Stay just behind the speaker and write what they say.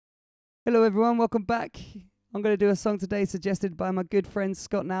Hello everyone, welcome back. I'm going to do a song today suggested by my good friend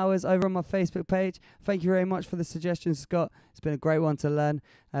Scott Nowers over on my Facebook page. Thank you very much for the suggestion, Scott. It's been a great one to learn.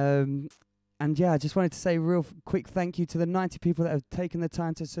 And yeah, I just wanted to say a real quick thank you to the 90 people that have taken the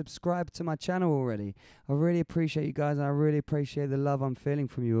time to subscribe to my channel already. I really appreciate you guys, and I really appreciate the love I'm feeling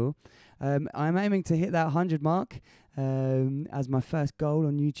from you all. I'm aiming to hit that 100 mark as my first goal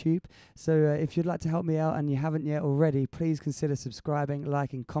on YouTube. So if you'd like to help me out and you haven't yet already, please consider subscribing,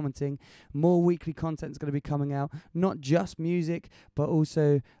 liking, commenting. More weekly content is going to be coming out, not just music, but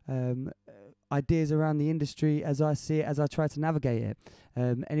also ideas around the industry as I see it, as I try to navigate it.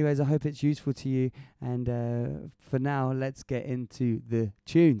 Anyways, I hope it's useful to you. And for now, let's get into the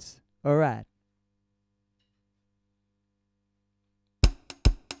tunes. All right.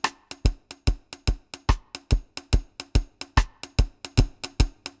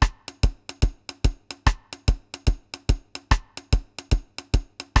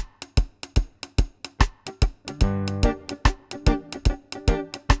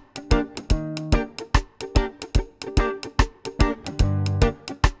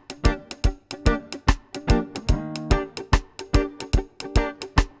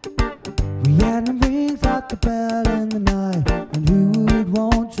 Rhiannon rings like the bell in the night, and who would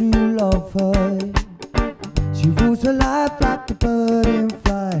want to love her? She rules her life like the bird in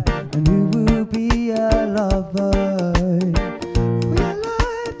flight, and who will be a lover? Real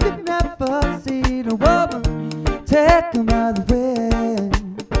life, you've never seen a woman taken by the wind.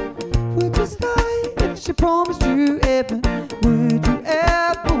 Would you stay if she promised you heaven? Would you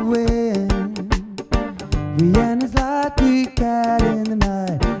ever win? Rhiannon's like the cat in the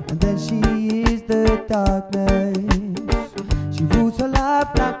night, and then she is the darkness. She rules her life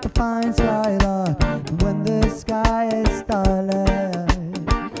like the fine skylark, and when the sky is starlight.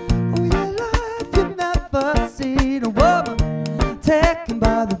 Oh, your life, you've never seen a woman taken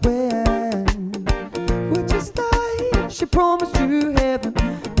by the wind. Would you stay if she promised you heaven?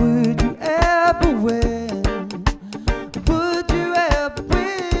 Would you ever win? Would you ever win?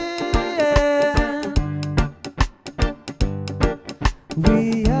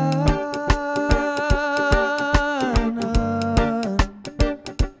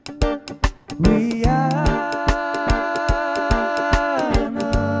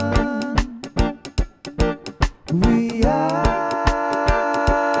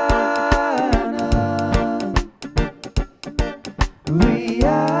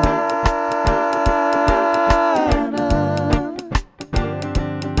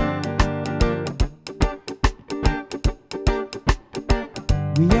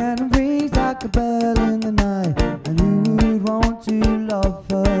 Rhiannon rings like a bell in the night, and who would want to love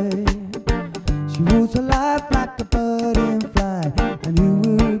her? She rules her life like a bird in flight, and who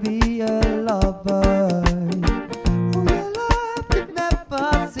will be a lover? Oh, your life, you've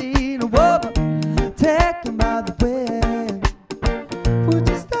never seen a woman taken by the wind. Would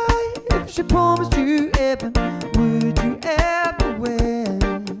you stay if she promised you heaven? Would you ever win?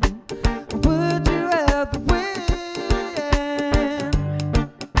 Would you ever win?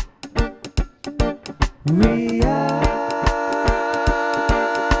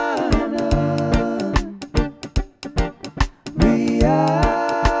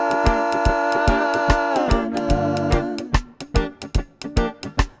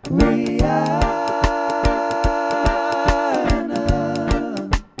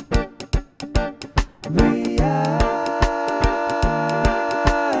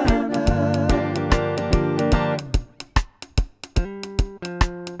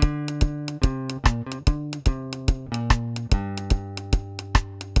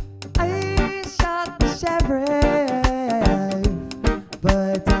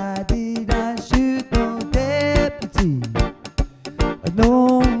 But I did not shoot no deputy.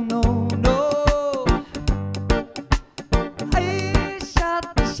 No, no, no. I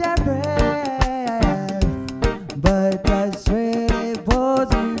shot the sheriff, but I swear it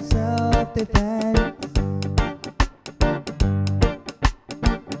was in self-defense.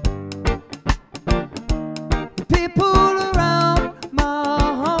 People around my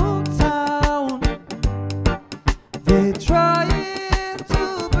hometown, they trying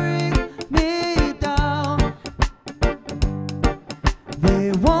to bring me down.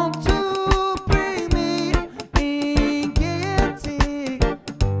 They want to bring me in guilty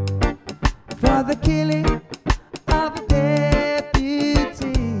for the killing of a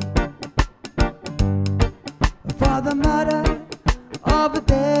deputy, for the murder of a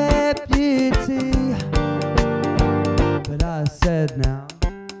deputy. But I said now,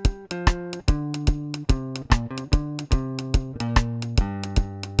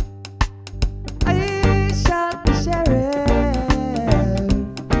 I shot the sheriff,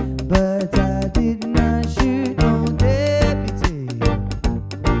 but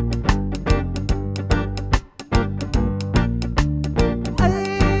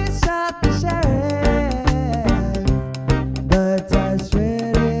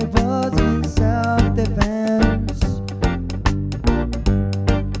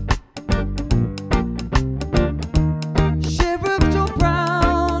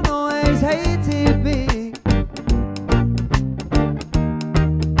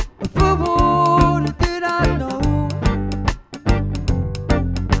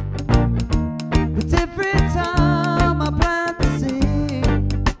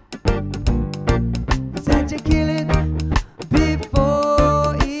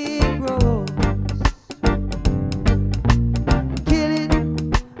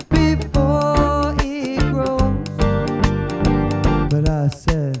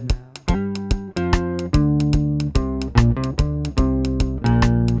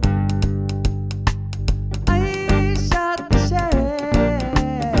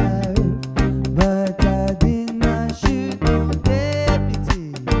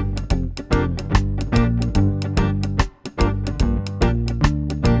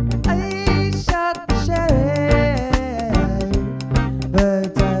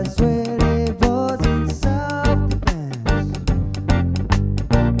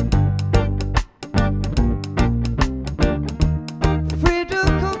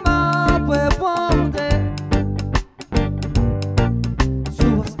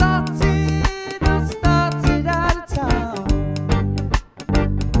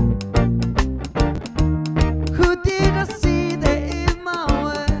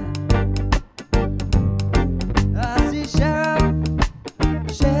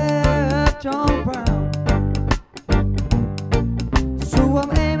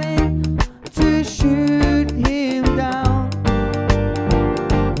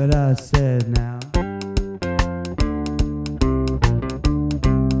But I said now.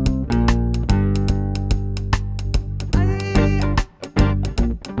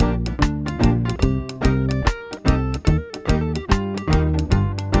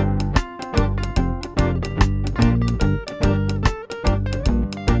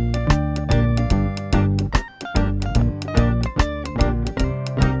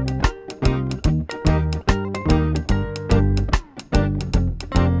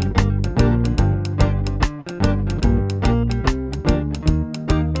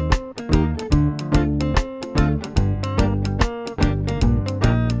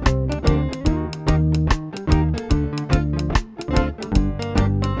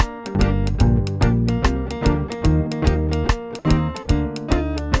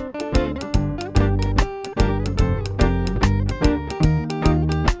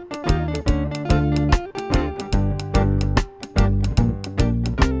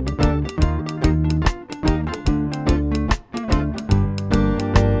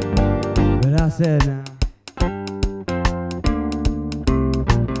 Said now.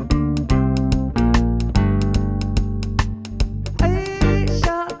 I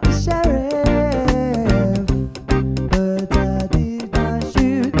shot the sheriff, but I did not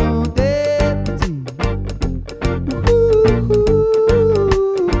shoot no deputy.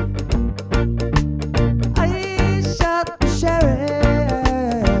 I shot the sheriff,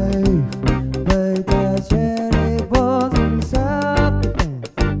 but the sheriff wasn't self-defense.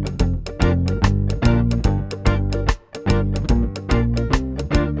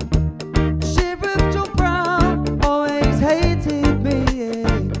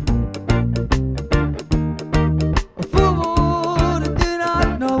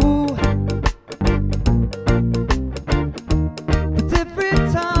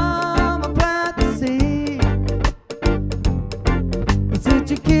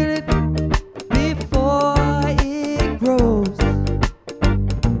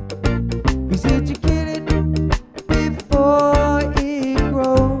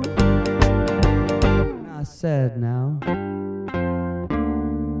 Said now.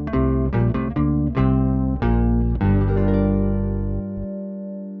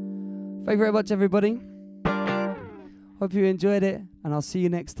 Thank you very much, everybody. Hope you enjoyed it, and I'll see you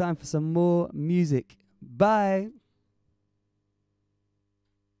next time for some more music. Bye.